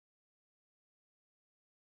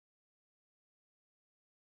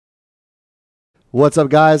What's up,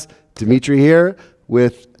 guys? Demetre here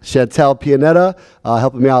with Chantel Pianetta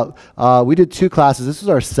helping me out. We did 2 classes. This is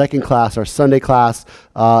our second class, our Sunday class.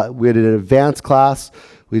 We did an advanced class.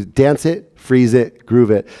 We dance it, freeze it,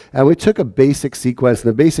 groove it. And we took a basic sequence. And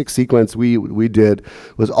the basic sequence we did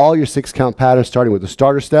was all your 6-count patterns, starting with the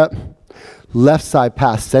starter step, left side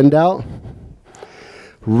pass send out,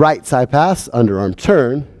 right side pass underarm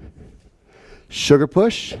turn, sugar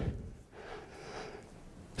push.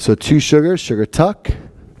 So 2 sugars, sugar tuck,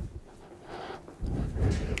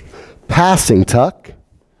 passing tuck,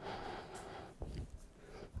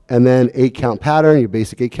 and then 8-count pattern, your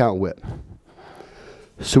basic 8-count whip.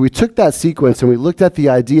 So we took that sequence and we looked at the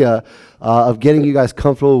idea of getting you guys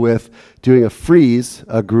comfortable with doing a freeze,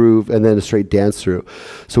 a groove, and then a straight dance through.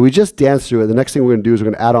 So we just danced through it. The next thing we're going to do is we're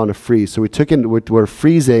going to add on a freeze. So we're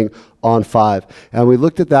freezing on 5, and we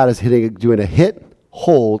looked at that as doing a hit,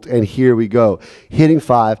 hold, and here we go. Hitting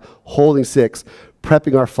 5, holding 6,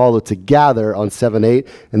 prepping our follow to gather on 7, 8,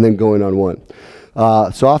 and then going on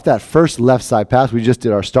 1. So off that first left side pass, we just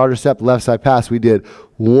did our starter step, left side pass. We did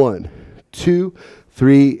 1, 2,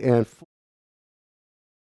 3, and 4.